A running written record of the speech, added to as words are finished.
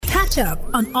Catch up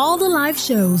on all the live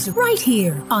shows right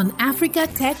here on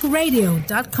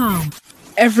africatechradio.com.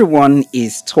 Everyone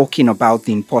is talking about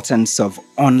the importance of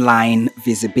online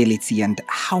visibility and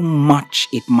how much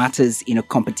it matters in a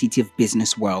competitive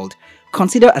business world.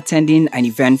 Consider attending an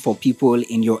event for people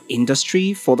in your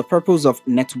industry for the purpose of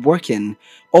networking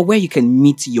or where you can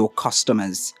meet your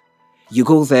customers. You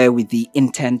go there with the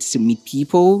intent to meet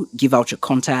people, give out your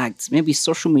contacts, maybe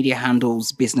social media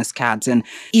handles, business cards, and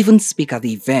even speak at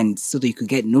the event so that you can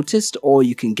get noticed or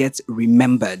you can get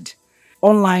remembered.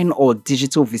 Online or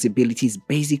digital visibility is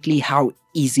basically how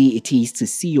easy it is to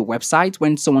see your website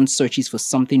when someone searches for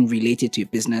something related to your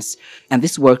business. And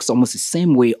this works almost the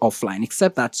same way offline,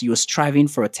 except that you're striving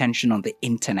for attention on the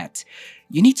internet.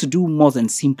 You need to do more than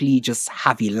simply just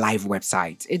have a live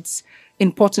website. It's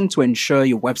important to ensure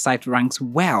your website ranks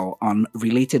well on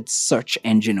related search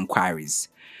engine inquiries.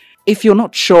 If you're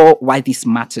not sure why this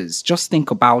matters, just think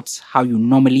about how you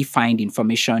normally find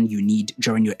information you need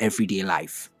during your everyday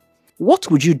life.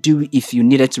 What would you do if you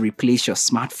needed to replace your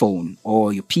smartphone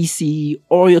or your PC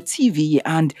or your TV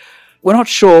and were not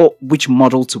sure which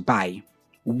model to buy?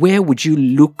 Where would you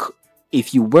look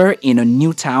if you were in a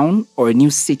new town or a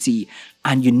new city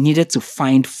and you needed to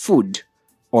find food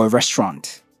or a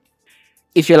restaurant?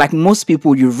 If you're like most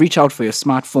people, you reach out for your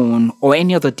smartphone or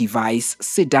any other device,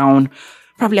 sit down,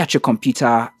 probably at your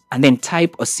computer, and then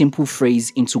type a simple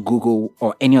phrase into Google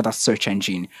or any other search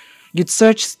engine. You'd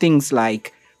search things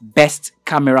like best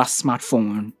camera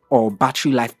smartphone or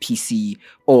battery life PC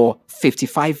or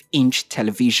 55-inch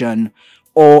television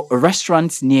or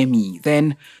restaurants near me.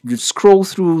 Then you scroll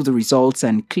through the results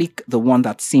and click the one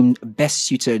that seemed best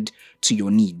suited to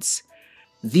your needs.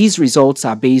 These results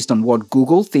are based on what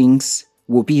Google thinks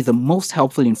will be the most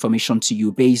helpful information to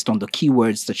you based on the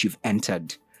keywords that you've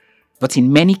entered. But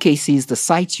in many cases, the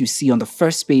sites you see on the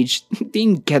first page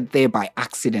didn't get there by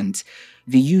accident.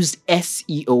 They used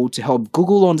SEO to help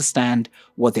Google understand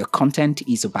what their content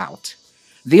is about.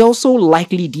 They also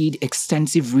likely did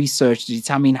extensive research to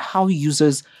determine how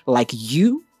users like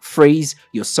you phrase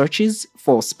your searches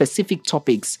for specific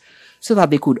topics so that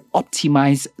they could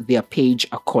optimize their page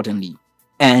accordingly.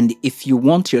 And if you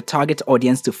want your target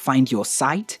audience to find your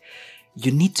site,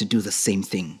 you need to do the same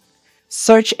thing.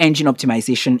 Search engine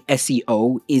optimization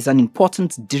 (SEO) is an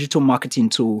important digital marketing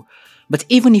tool, but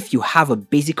even if you have a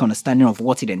basic understanding of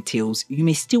what it entails, you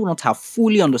may still not have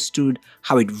fully understood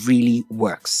how it really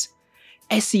works.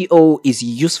 SEO is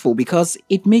useful because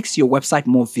it makes your website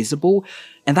more visible,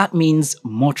 and that means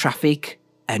more traffic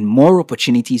and more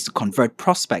opportunities to convert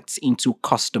prospects into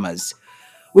customers.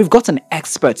 We've got an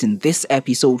expert in this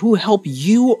episode who will help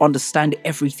you understand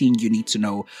everything you need to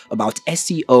know about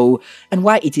SEO and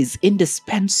why it is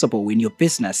indispensable in your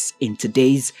business in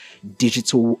today's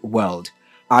digital world.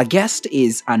 Our guest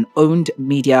is an owned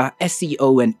media,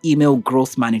 SEO, and email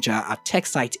growth manager at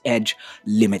TechSite Edge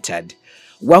Limited.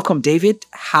 Welcome, David.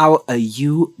 How are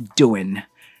you doing?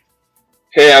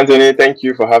 Hey, Anthony. Thank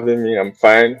you for having me. I'm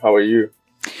fine. How are you?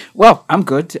 Well, I'm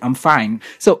good. I'm fine.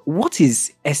 So what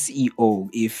is SEO?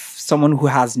 If someone who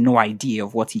has no idea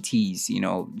of what it is,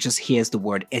 just hears the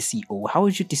word SEO, how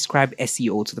would you describe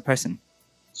SEO to the person?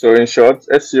 So in short,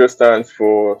 SEO stands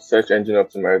for search engine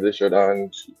optimization.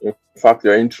 And in fact,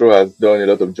 your intro has done a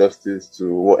lot of justice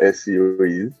to what SEO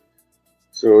is.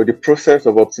 So the process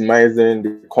of optimizing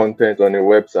the content on a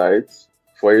website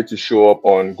for it to show up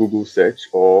on Google search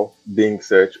or Bing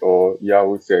search or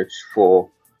Yahoo search for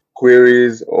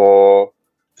queries or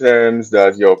terms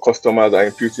that your customers are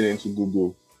inputting into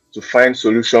Google to find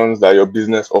solutions that your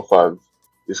business offers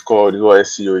is what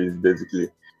SEO is basically.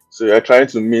 So you're trying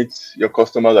to meet your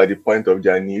customers at the point of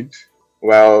their need.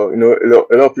 While a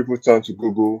lot of people turn to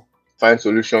Google, find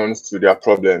solutions to their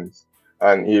problems.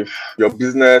 And if your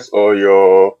business or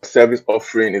your service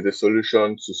offering is a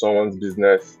solution to someone's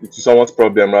business, to someone's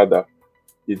problem rather,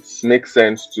 it makes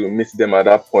sense to meet them at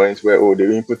that point where they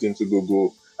input into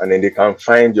Google and then they can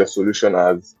find your solution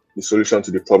as the solution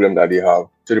to the problem that they have.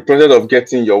 So the process of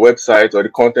getting your website or the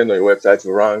content on your website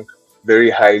to rank very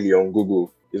highly on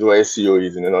Google is what SEO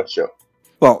is in a nutshell.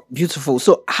 Well, beautiful.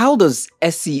 So how does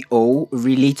SEO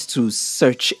relate to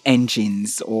search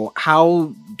engines, or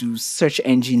how do search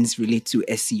engines relate to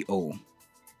SEO?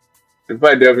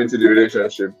 Before I delve into the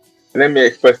relationship, let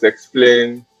me first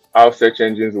explain how search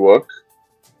engines work.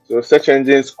 So search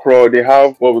engines they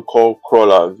have what we call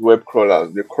crawlers, web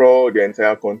crawlers. They crawl the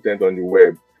entire content on the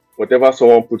web. Whatever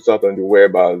someone puts out on the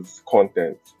web as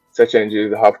content, search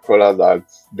engines have crawlers that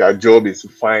their job is to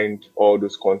find all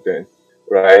those content,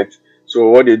 right?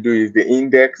 So what they do is they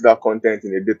index that content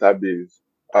in a database,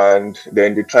 and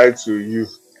then they try to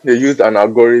use they use an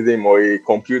algorithm or a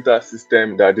computer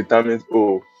system that determines,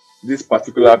 oh, this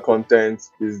particular content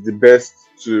is the best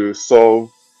to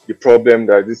solve the problem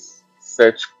that this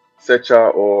searcher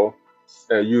or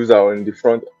user on the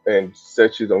front end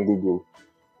searches on Google.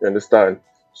 You understand?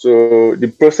 So the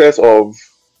process of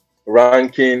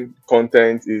ranking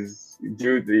content is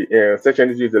due the search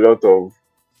engine use a lot of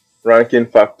ranking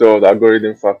factors,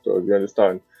 algorithm factors. You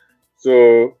understand?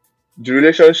 So the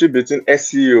relationship between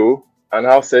SEO and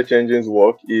how search engines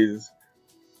work is,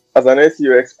 as an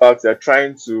SEO expert, you're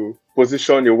trying to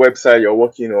position your website you're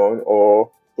working on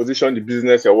or position the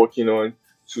business you're working on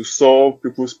to solve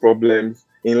people's problems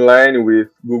in line with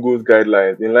Google's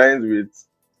guidelines, in line with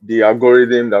the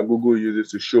algorithm that Google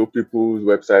uses to show people's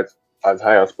websites as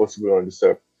high as possible on the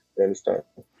SERP. You understand?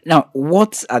 Now,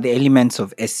 what are the elements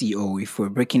of SEO? If we're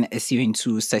breaking SEO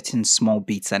into certain small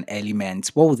bits and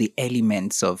elements, what will the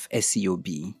elements of SEO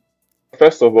be?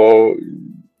 First of all,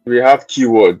 we have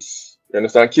keywords. You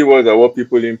understand? Keywords are what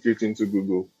people input into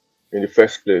Google in the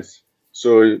first place.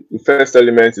 So the first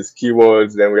element is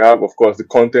keywords. Then we have, of course, the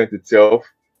content itself.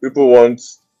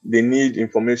 They need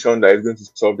information that is going to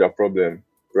solve their problem,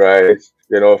 right?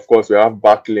 Then, of course, we have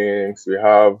backlinks, we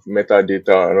have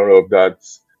metadata and all of that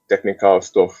technical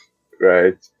stuff,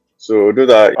 right? So those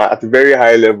are at a very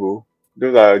high level.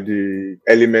 Those are the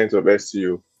elements of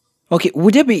SEO. Okay,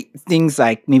 would there be things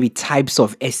like maybe types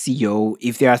of SEO?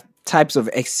 If there are types of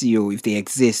SEO, if they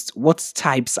exist, what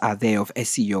types are there of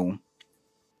SEO?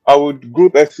 I would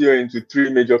group SEO into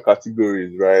three major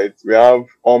categories, right? We have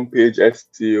on-page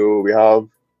SEO, we have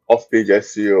off-page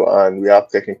SEO, and we have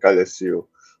technical SEO,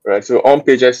 right? So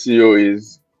on-page SEO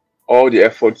is all the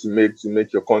effort you make to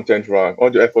make your content rank, all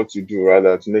the effort you do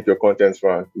rather to make your content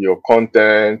rank, your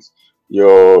content,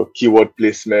 your keyword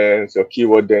placements, your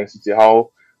keyword density,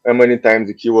 how many times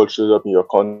the keyword shows up in your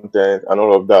content, and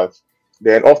all of that.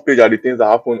 Then off-page are the things that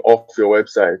happen off your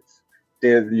website,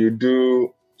 things you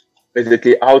do,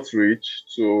 basically outreach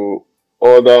to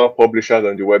other publishers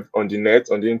on the web, on the net,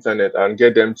 on the internet, and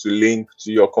get them to link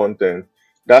to your content.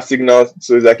 That signals,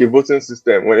 so it's like a voting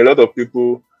system. When a lot of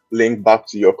people link back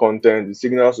to your content, it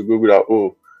signals to Google that,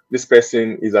 oh, this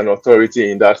person is an authority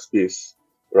in that space,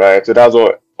 right? So that's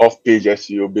what off-page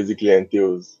SEO basically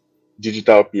entails,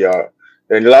 digital PR.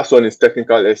 And the last one is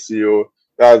technical SEO.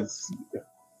 That's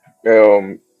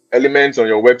um, elements on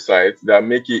your website that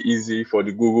make it easy for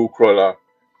the Google crawler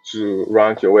to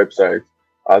rank your website,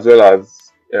 as well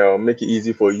as make it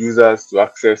easy for users to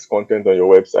access content on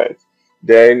your website.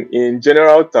 Then, in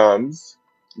general terms,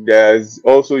 there's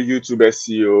also YouTube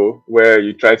SEO, where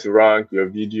you try to rank your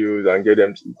videos and get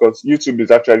them because YouTube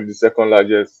is actually the second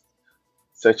largest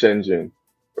search engine,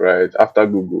 right, after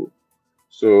Google.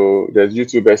 So there's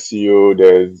YouTube SEO,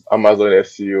 there's Amazon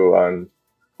SEO, and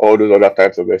all those other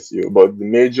types of SEO. But the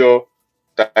major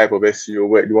type of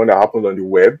SEO, the one that happens on the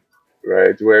web,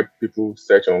 right, where people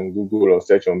search on Google or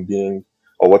search on Bing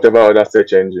or whatever other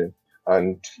search engine,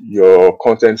 and your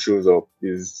content shows up,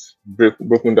 is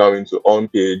broken down into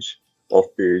on-page,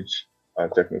 off-page,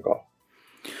 and technical.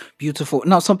 Beautiful.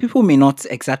 Now, some people may not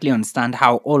exactly understand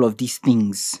how all of these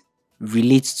things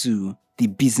relate to the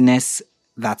business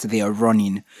that they are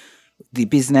running. The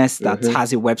business that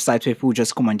has a website where people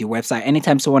just come on the website.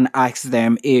 Anytime someone asks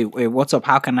them, hey, what's up?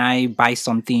 How can I buy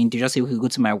something? They just say, okay, go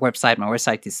to my website. My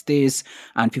website is this.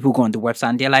 And people go on the website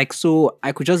and they're like, so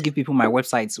I could just give people my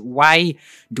websites. Why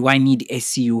do I need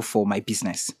SEO for my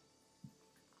business?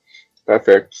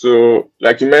 Perfect. So,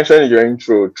 like you mentioned in your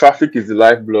intro, traffic is the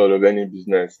lifeblood of any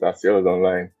business that sells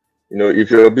online.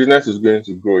 If your business is going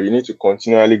to grow, you need to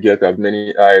continually get as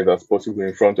many eyes as possible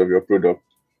in front of your product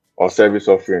or service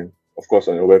offering, of course,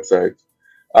 on your website.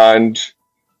 And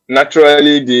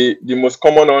naturally, the most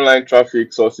common online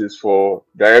traffic sources for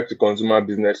direct-to-consumer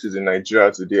businesses in Nigeria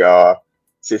today are,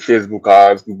 say, Facebook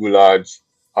ads, Google ads.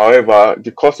 However,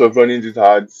 the cost of running these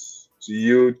ads to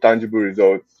yield tangible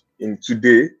results in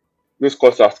today, those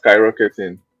costs are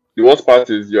skyrocketing. The worst part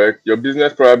is your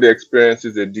business probably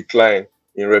experiences a decline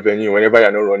in revenue whenever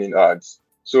you're not running ads.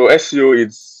 So SEO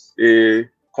is a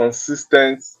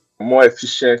consistent, more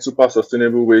efficient, super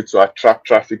sustainable way to attract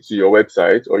traffic to your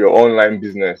website or your online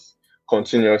business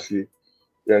continuously.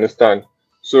 You understand?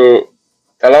 So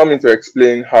allow me to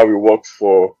explain how it works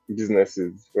for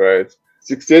businesses, right?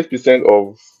 68%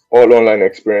 of all online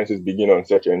experiences begin on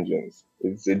search engines.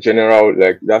 It's a general,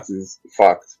 that is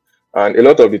fact. And a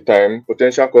lot of the time,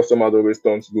 potential customers always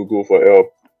turn to Google for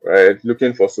help, right?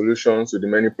 Looking for solutions to the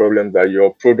many problems that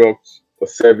your product or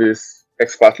service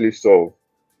expertly solve,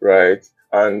 right?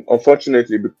 And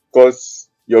unfortunately, because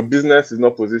your business is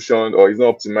not positioned or is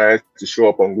not optimized to show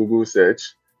up on Google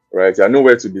search, right, you are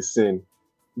nowhere to be seen.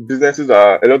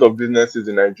 a lot of businesses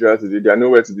in Nigeria today, they are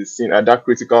nowhere to be seen at that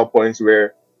critical point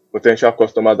where potential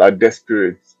customers are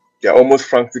desperate. They are almost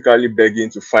frantically begging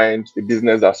to find a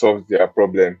business that solves their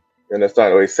problem. You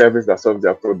understand? Or a service that solves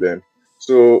their problem.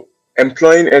 So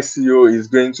employing SEO is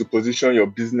going to position your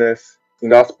business in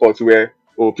that spot where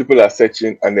people are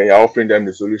searching and then you're offering them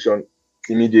the solution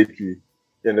immediately.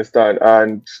 You understand?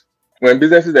 And when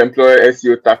businesses employ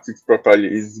SEO tactics properly,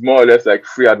 it's more or less like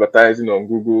free advertising on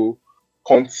Google,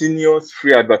 continuous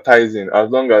free advertising as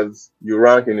long as you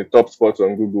rank in the top spots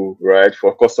on Google, right?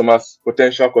 For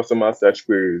potential customer search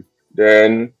queries.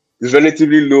 Then it's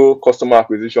relatively low customer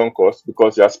acquisition cost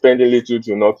because you are spending little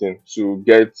to nothing to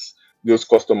get those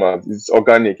customers. It's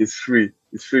organic, it's free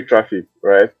traffic,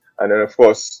 right? And then of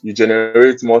course you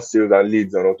generate more sales and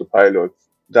leads on autopilot.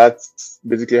 That's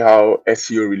basically how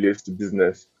SEO relates to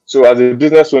business. So as a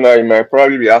business owner, you might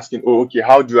probably be asking, oh, okay,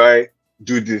 how do I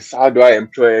do this? How do I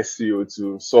employ SEO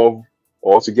to solve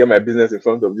or to get my business in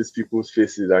front of these people's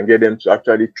faces and get them to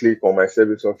actually click on my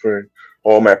service offering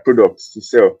or my products to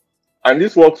sell? And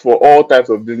this works for all types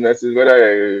of businesses, whether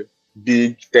you're a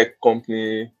big tech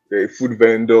company, you're a food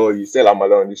vendor, you sell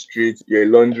amala on the street, you're a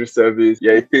laundry service,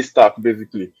 you're a pay stack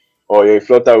basically, or you're a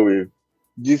Flutterwave.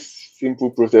 This simple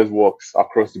process works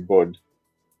across the board.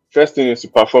 First thing is to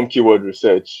perform keyword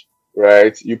research,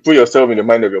 right? You put yourself in the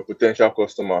mind of your potential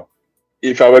customer.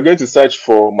 If I were going to search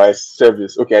for my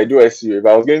service, okay, I do SEO. If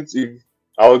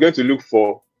I was going to look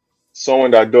for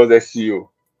someone that does SEO,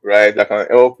 right, that can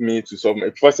help me to solve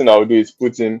my first thing I would do is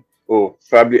put in, oh,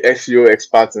 probably SEO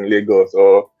experts in Lagos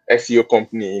or SEO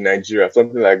company in Nigeria,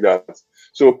 something like that.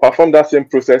 So perform that same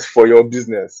process for your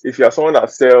business. If you are someone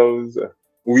that sells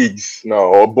wigs now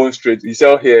or bone straight, you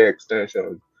sell hair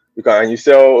extensions. You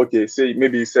sell, okay, say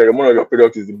maybe you sell one of your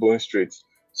products is the bone straight.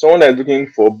 Someone that is looking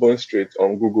for bone straight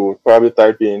on Google, probably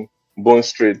type in bone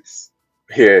straight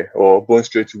hair or bone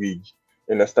straight wig.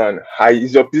 You understand? How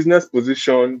is your business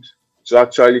positioned to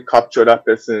actually capture that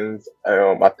person's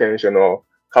attention or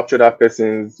capture that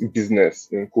person's business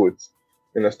in quotes?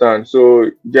 You understand? So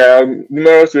there are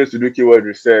numerous ways to do keyword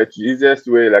research. The easiest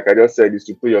way, like I just said, is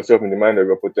to put yourself in the mind of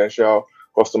your potential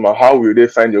customer. How will they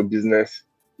find your business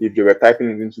if they were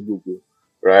typing it into Google,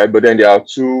 right? But then there are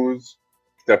tools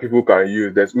that people can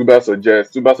use. There's Uber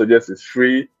Suggest. Uber Suggest is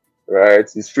free, right?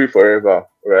 It's free forever,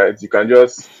 right? You can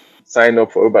just sign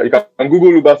up for Uber. You can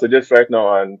Google Uber Suggest right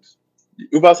now, and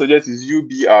Uber Suggest is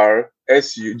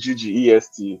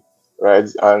UberSuggest, right?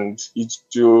 And it's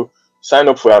to sign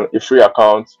up for a free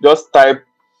account. Just type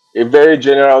a very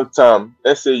general term.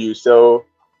 Let's say you sell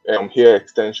hair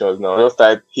extensions now. Just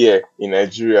type hair in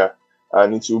Nigeria,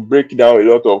 and it will break down a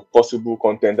lot of possible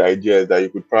content ideas that you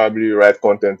could probably write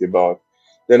content about.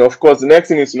 Then, of course, the next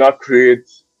thing is to now create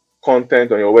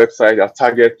content on your website that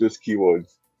target those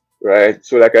keywords, right?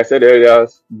 So, like I said earlier,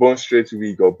 bone straight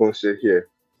wig or bone straight hair.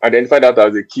 Identify that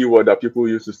as a keyword that people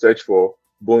use to search for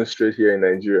bone straight hair in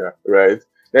Nigeria, right?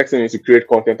 Next thing is to create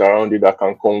content around it that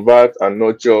can convert and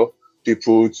nurture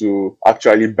people to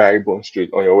actually buy bone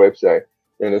straight on your website.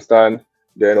 You understand?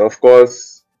 Then, of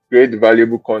course, create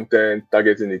valuable content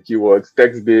targeting the keywords,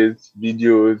 text-based,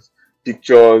 videos,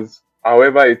 pictures,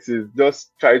 however it is.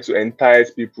 Just try to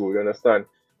entice people, you understand?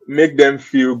 Make them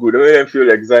feel good, make them feel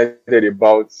excited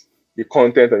about the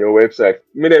content on your website.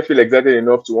 Make them feel excited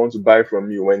enough to want to buy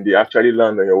from you when they actually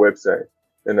land on your website.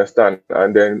 You understand?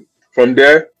 And then from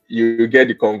there, you get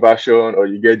the conversion or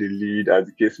you get the lead, as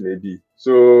the case may be.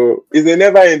 So it's a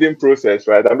never-ending process,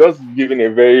 right? I'm just giving a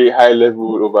very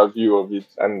high-level overview of it,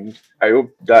 and I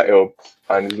hope that helps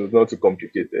and it's not too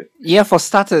complicated. Yeah, for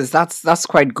starters, that's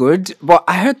quite good. But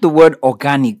I heard the word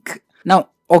organic. Now,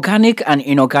 organic and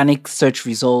inorganic search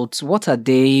results, what are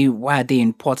they? Why are they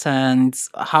important?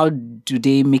 How do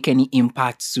they make any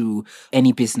impact to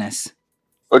any business?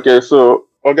 Okay, so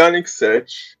organic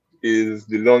search is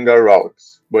the longer route,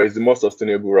 but it's the most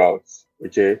sustainable route.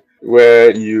 Okay,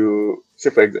 where you say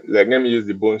for example, like let me use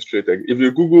the bone straight. If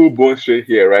you Google bone straight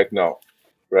here right now,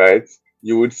 right,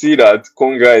 you would see that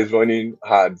Conga is running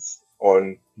ads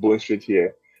on bone straight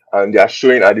here, and they are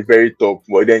showing at the very top.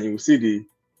 But then you see the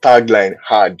tagline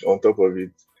hard on top of it.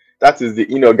 That is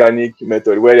the inorganic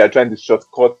method where they are trying to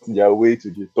shortcut their way to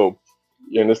the top.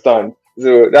 You understand?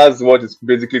 So that's what is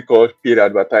basically called paid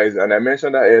advertising. And I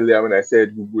mentioned that earlier when I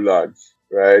said Google Ads,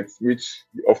 right? Which,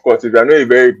 of course, if you're not a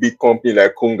very big company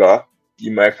like Kunga,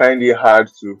 you might find it hard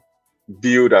to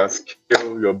build and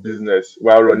scale your business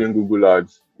while running Google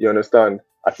Ads. You understand?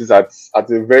 At least at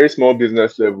a very small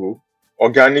business level,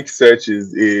 organic search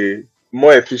is a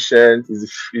more efficient,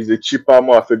 is a cheaper,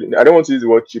 more affordable. I don't want to use the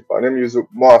word cheaper. Let me use a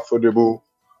more affordable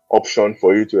option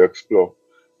for you to explore,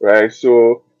 right?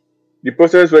 So The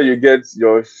process where you get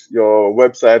your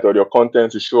website or your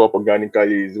content to show up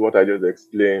organically is what I just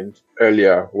explained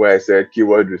earlier, where I said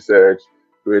keyword research,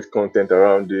 create content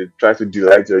around it, try to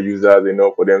delight your users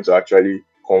enough for them to actually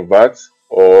convert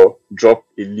or drop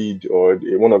a lead or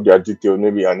one of their details,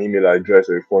 maybe an email address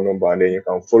or a phone number, and then you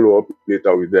can follow up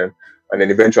later with them and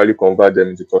then eventually convert them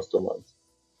into customers.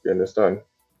 You understand?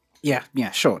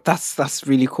 Yeah, sure. That's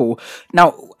really cool.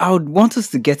 Now, I would want us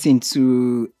to get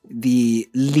into the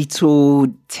little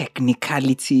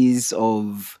technicalities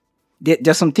of.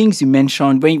 There's some things you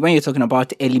mentioned when you're talking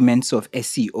about elements of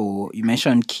SEO. You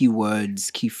mentioned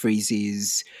keywords, key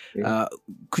phrases. Mm. Uh,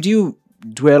 could you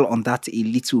dwell on that a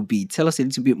little bit? Tell us a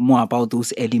little bit more about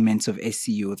those elements of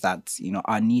SEO that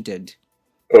are needed.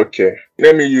 Okay,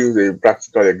 let me use a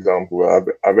practical example. I've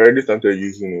already started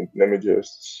using it. Let me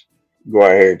just go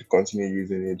ahead, continue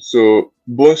using it. So,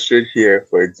 Bone Straight here,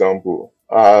 for example,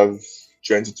 has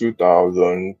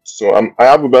 22,000. So, I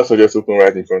have Uber Suggest open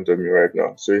right in front of me right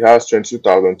now. So, it has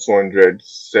 22,200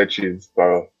 searches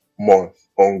per month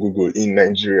on Google in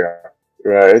Nigeria,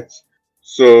 right?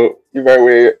 So, if I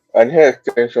were an hair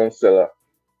extension seller,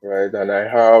 right, and I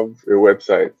have a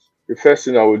website, the first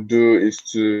thing I would do is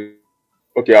to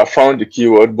okay, I found the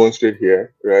keyword bone straight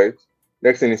here, right?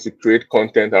 Next thing is to create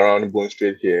content around bone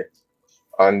straight here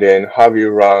and then have it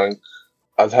rank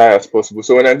as high as possible.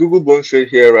 So when I Google bone straight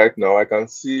here right now, I can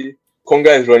see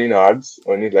Conga is running ads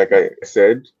on it, like I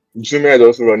said. Jumia is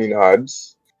also running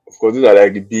ads. Of course, these are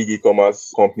like the big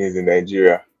e-commerce companies in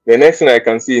Nigeria. The next thing I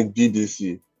can see is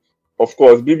BBC. Of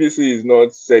course, BBC is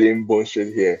not selling bone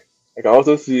straight here. I can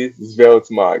also see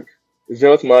Svelte Mag.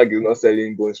 Svelte Mag is not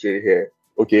selling bone straight here.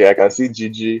 Okay, I can see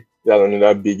Gigi. There's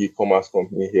another big e-commerce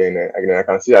company here, and I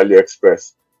can see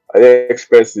AliExpress.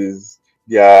 AliExpress is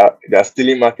they are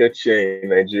stealing market share in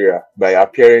Nigeria by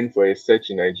appearing for a search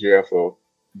in Nigeria for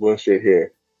bone straight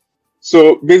hair.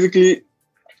 So basically,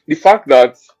 the fact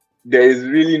that there is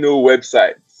really no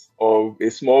website of a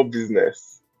small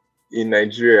business in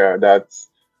Nigeria that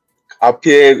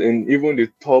appears in even the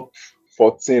top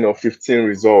 14 or 15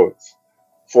 results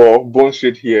for bone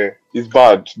straight hair is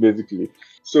bad, basically.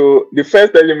 So the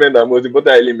first element and most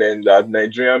important element that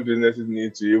Nigerian businesses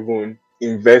need to even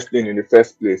invest in the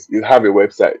first place is have a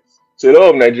website. So a lot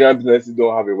of Nigerian businesses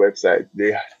don't have a website.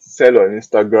 They sell on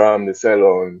Instagram, they sell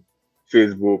on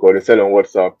Facebook, or they sell on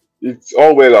WhatsApp. It's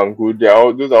all well and good.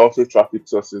 Those are also traffic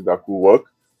sources that could work,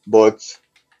 but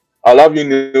I'll have you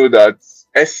know that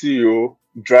SEO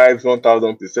drives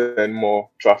 1000% more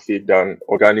traffic than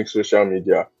organic social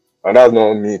media. And that's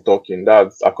not me talking.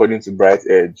 That's according to Bright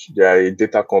Edge. They are a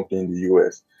data company in the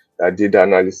US that did the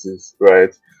analysis,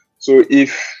 right? So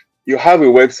if you have a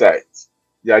website,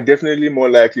 you are definitely more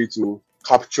likely to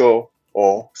capture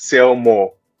or sell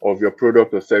more of your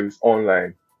product or service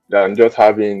online than just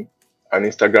having an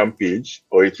Instagram page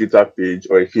or a Twitter page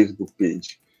or a Facebook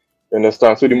page. You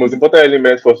understand? So the most important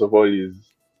element, first of all, is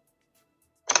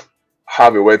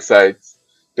have a website.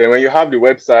 Then when you have the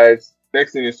website,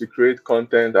 next thing is to create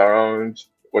content around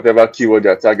whatever keyword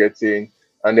you're targeting.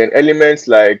 And then elements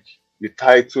like the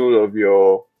title of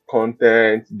your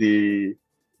content, the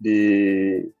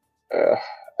uh,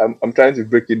 I'm trying to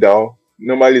break it down.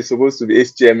 Normally it's supposed to be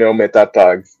HTML meta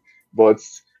tags, but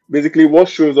basically what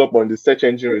shows up on the search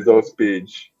engine results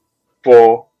page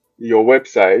for your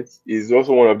website is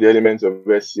also one of the elements of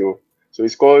SEO. So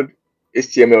it's called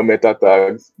HTML meta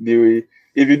tags.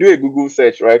 If you do a Google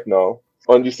search right now,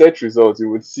 on the search results, you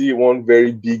would see one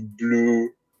very big blue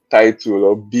title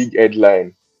or big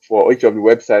headline for each of the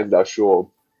websites that show up.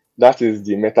 That is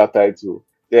the meta title.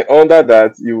 Then under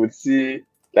that, you would see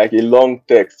like a long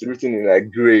text written in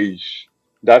like grayish.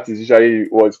 That is usually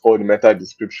what's called the meta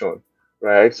description,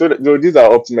 right? So these are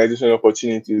optimization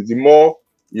opportunities. The more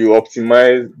you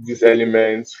optimize these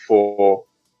elements for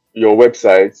your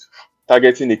website,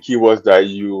 targeting the keywords that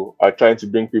you are trying to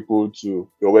bring people to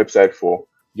your website for,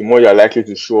 the more you're likely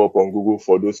to show up on Google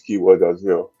for those keywords as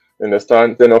well. You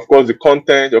understand? Then, of course, your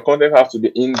content has to be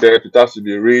in depth, it has to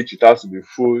be rich, it has to be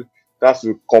full, it has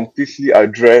to completely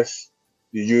address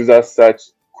the user search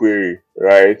query,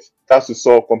 right? It has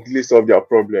to completely solve their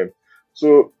problem.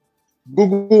 So,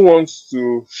 Google wants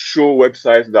to show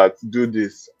websites that do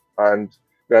this and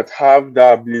that have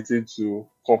the ability to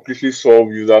completely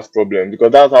solve users' problems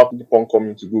because that's how people come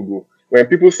into Google. When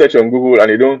people search on Google and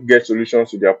they don't get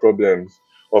solutions to their problems,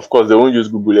 of course, they won't use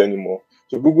Google anymore.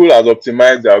 So Google has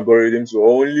optimized the algorithm to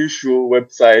only show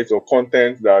websites or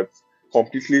content that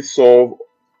completely solve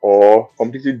or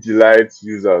completely delight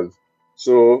users.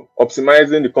 So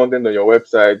optimizing the content on your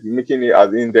website, making it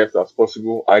as in-depth as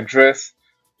possible, address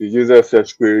the user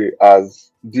search query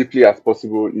as deeply as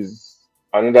possible is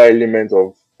another element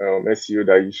of SEO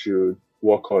that you should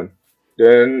work on.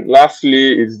 Then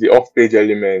lastly, it's the off-page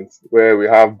element where we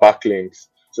have backlinks.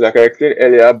 So like I explained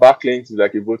earlier, backlinks is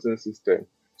like a voting system.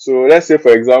 So let's say,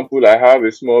 for example, I have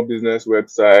a small business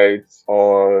website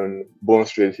on Bone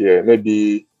Street here,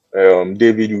 maybe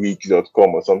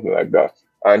davidweeks.com or something like that.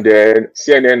 And then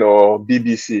CNN or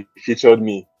BBC featured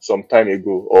me some time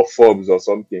ago, or Forbes or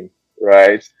something,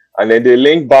 right? And then they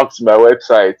link back to my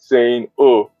website saying,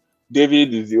 oh,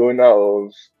 David is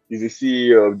the is the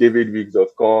CEO of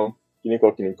davidweeks.com, and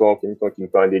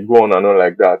they go on and on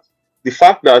like that. The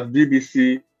fact that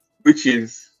BBC, which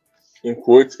is in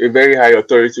quotes a very high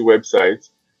authority website,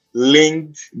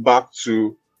 linked back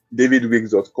to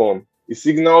davidweeks.com, it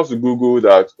signals to Google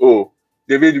that, oh,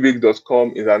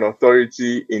 davidweeks.com is an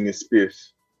authority in the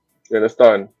space. You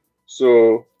understand?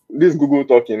 So this Google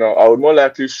talking now, I would more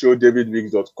likely show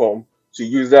davidweeks.com to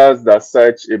users that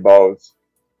search about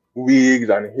wigs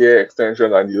and hair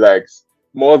extensions and the likes,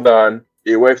 more than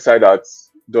a website that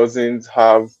doesn't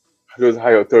have those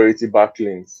high authority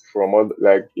backlinks from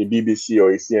like a BBC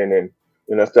or a CNN.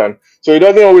 You understand? So it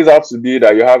doesn't always have to be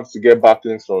that you have to get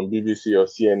backlinks from BBC or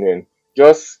CNN.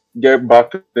 Just get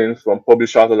backlinks from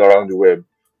publishers all around the web.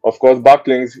 Of course,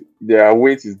 backlinks, their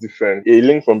weight is different. A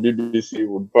link from BBC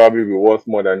would probably be worth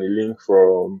more than a link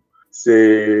from,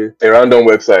 say, a random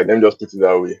website. Let me just put it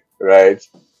that way, right?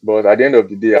 But at the end of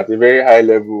the day, at a very high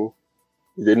level,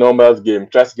 it's a numbers game.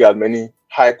 Try to get as many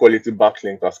high quality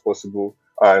backlinks as possible,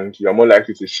 and you're more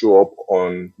likely to show up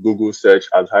on Google search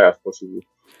as high as possible.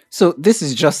 So this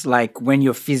is just like when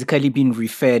you're physically being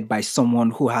referred by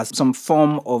someone who has some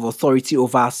form of authority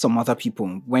over some other people.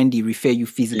 When they refer you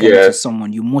physically to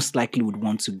someone, you most likely would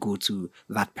want to go to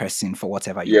that person for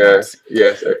whatever you want.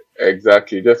 Yes,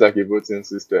 exactly. Just like a voting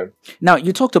system. Now,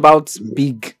 you talked about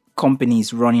big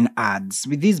companies running ads.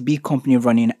 With these big companies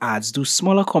running ads, do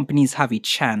smaller companies have a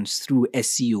chance through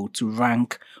SEO to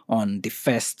rank on the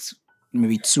first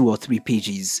maybe 2 or 3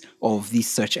 pages of these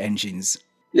search engines?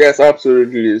 Yes,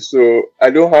 absolutely. So I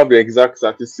don't have the exact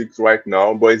statistics right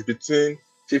now, but it's between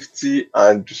 50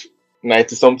 and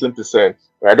 90 something percent.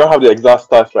 I don't have the exact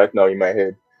stats right now in my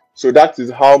head. So that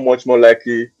is how much more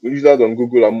likely users on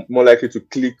Google are more likely to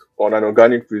click on an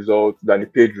organic result than a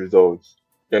paid result.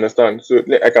 You understand? So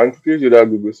I can quickly do that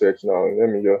Google search now. Let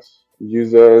me just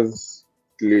users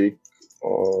click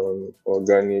on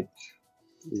organic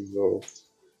results.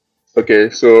 Okay,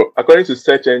 so according to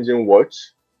Search Engine Watch,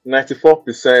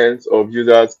 94% of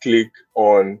users click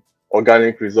on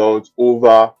organic results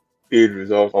over paid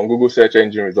results on Google search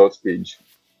engine results page.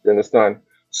 You understand?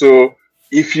 So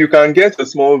if you can get a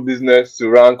small business to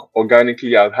rank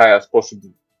organically as high as possible,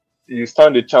 you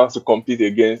stand a chance to compete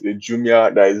against a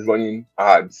Jumia that is running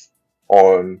ads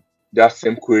on that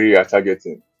same query you're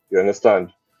targeting. You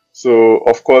understand? So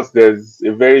of course, there's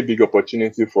a very big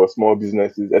opportunity for small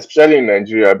businesses, especially in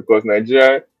Nigeria, because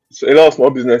so a lot of small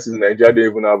businesses in Nigeria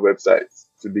don't even have websites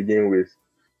to begin with.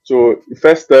 So the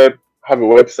first step, have a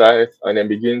website and then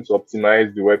begin to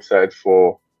optimize the website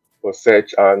for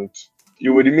search, and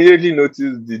you would immediately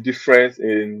notice the difference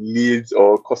in leads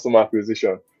or customer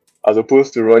acquisition as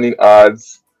opposed to running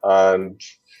ads and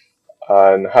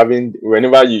having,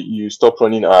 whenever you stop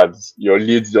running ads, your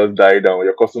leads just die down,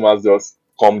 your customers just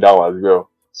come down as well.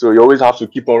 So you always have to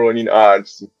keep on running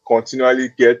ads to continually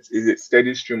get a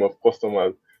steady stream of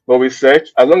customers. But with search,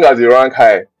 as long as you rank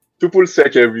high, people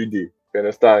search every day. You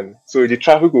understand? So the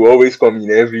traffic will always come in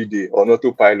every day on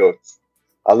autopilot,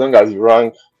 as long as you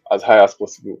rank as high as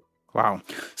possible. Wow.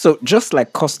 So just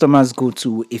like customers go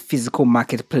to a physical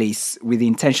marketplace with the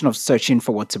intention of searching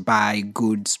for what to buy,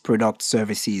 goods, products,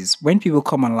 services, when people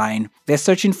come online, they're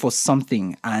searching for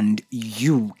something and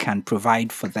you can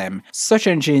provide for them. Search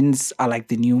engines are like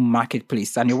the new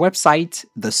marketplace, and your website,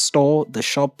 the store, the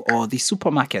shop, or the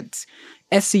supermarket.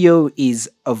 SEO is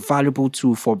a valuable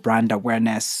tool for brand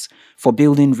awareness, for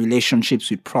building relationships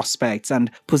with prospects,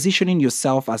 and positioning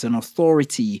yourself as an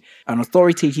authority, an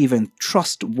authoritative and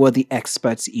trustworthy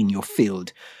expert in your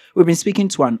field. We've been speaking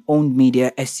to an owned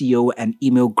media SEO and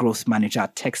email growth manager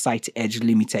at TechSite Edge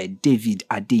Limited, David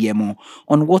Adeyemo,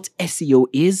 on what SEO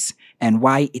is and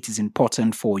why it is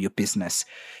important for your business.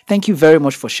 Thank you very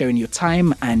much for sharing your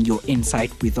time and your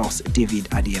insight with us, David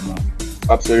Adeyemo.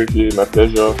 Absolutely, my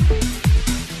pleasure.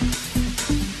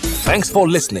 Thanks for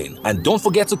listening, and don't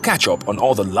forget to catch up on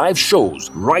all the live shows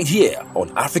right here on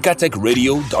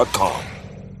africatechradio.com.